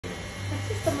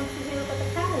Just someone to hear about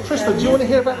the cows. Tristan, do you want to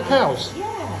hear about the cows?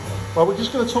 Yeah. Well, we're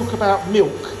just going to talk about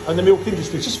milk and the milk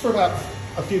industry just for about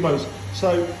a few moments.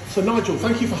 So Nigel,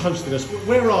 thank you for hosting us.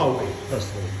 Where are we, first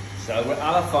of all? So we're at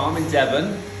Arla farm in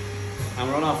Devon, and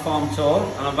we're on our farm tour,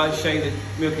 and I'm about to show you the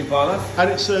milking parlour. And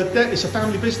it's a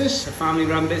family business? It's a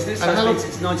family-run business. And how long?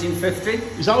 Since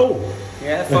 1950. Is that all?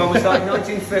 Yeah, the farm was started in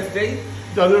 1950.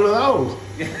 Don't know that old.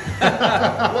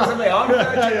 Wasn't me? I'm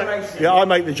third generation. Yeah, I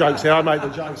make the jokes here. I make the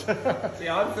jokes. So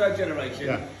yeah, I'm third generation.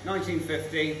 Yeah.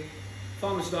 1950.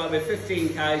 Farm started with 15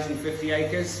 cows and 50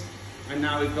 acres, and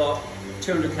now we've got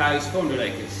 200 cows, 400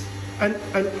 acres.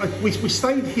 And we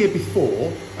stayed here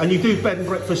before, and you do bed and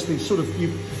breakfast. It's sort of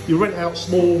you rent out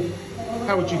small.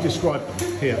 How would you describe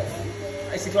them here?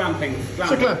 It's a glamping.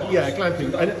 It's a glamping, yeah,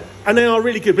 glamping, and they are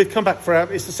really good. We've come back for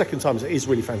it's the second time. So it is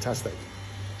really fantastic.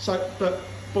 So, but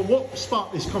what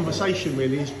sparked this conversation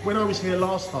really is when I was here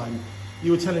last time,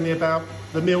 you were telling me about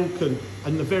the milk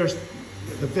and the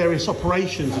various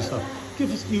operations and stuff.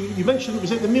 You mentioned,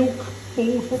 was it the milk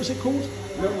board? What was it called?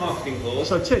 Milk marketing board.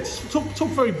 So Ted, talk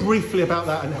very briefly about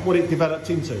that and what it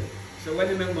developed into. So when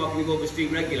the milk marketing board was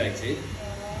deregulated,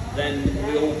 then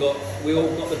we all got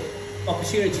the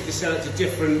opportunity to sell it to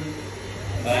different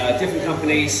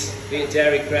companies, be it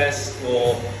Dairy Crest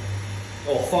or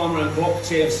farmer-owned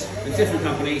cooperatives and different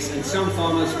companies, and some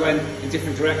farmers went in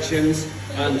different directions,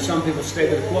 and some people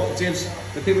stayed with the cooperatives.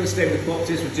 The people that stayed with the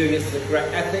cooperatives were doing it for the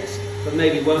correct ethics, but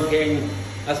maybe weren't getting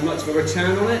as much of a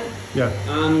return on it. Yeah.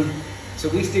 So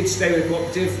we did stay with the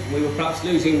cooperative. We were perhaps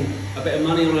losing a bit of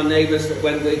money on our neighbours that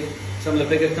went with some of the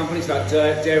bigger companies like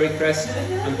Dairy Crest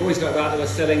and boys like that were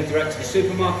selling direct to the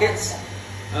supermarkets.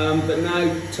 But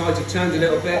now tides have turned a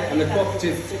little bit, and the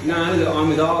cooperative now that I'm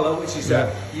with Arla, which is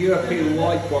a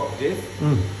European-wide cooperative,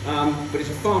 but it's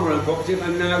a farmer-owned cooperative,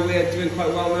 and now we're doing quite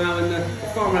well now, and the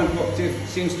farmer-owned cooperative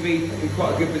seems to be in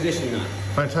quite a good position now.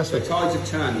 Fantastic. The tides have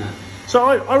turned now. So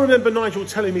I remember Nigel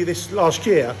telling me this last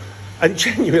year, and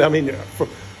genuinely, I mean, for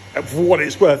what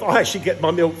it's worth, I actually get my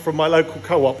milk from my local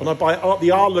co-op, and I buy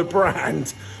the Arla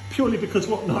brand purely because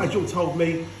what Nigel told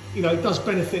me, you know, it does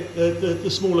benefit the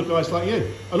smaller guys like you.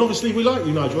 And obviously we like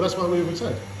you, Nigel, that's why we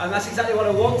returned. And that's exactly what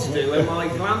I want to do. When my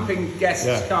glamping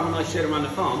guests come and I show them around the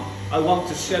farm, I want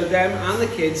to show them and the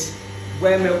kids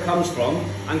where milk comes from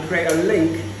and create a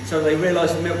link so they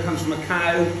realise that milk comes from a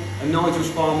cow, a Nigel's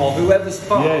farm or whoever's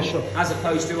farm, as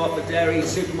opposed to off the dairy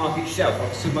supermarket shelf. Off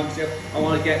the supermarket shelf, I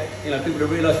want to get people to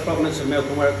realise the provenance of milk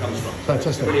and where it comes from. Fantastic.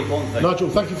 It's a really important thing. Nigel,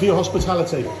 thank you for your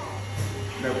hospitality.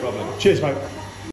 No problem. Cheers, mate.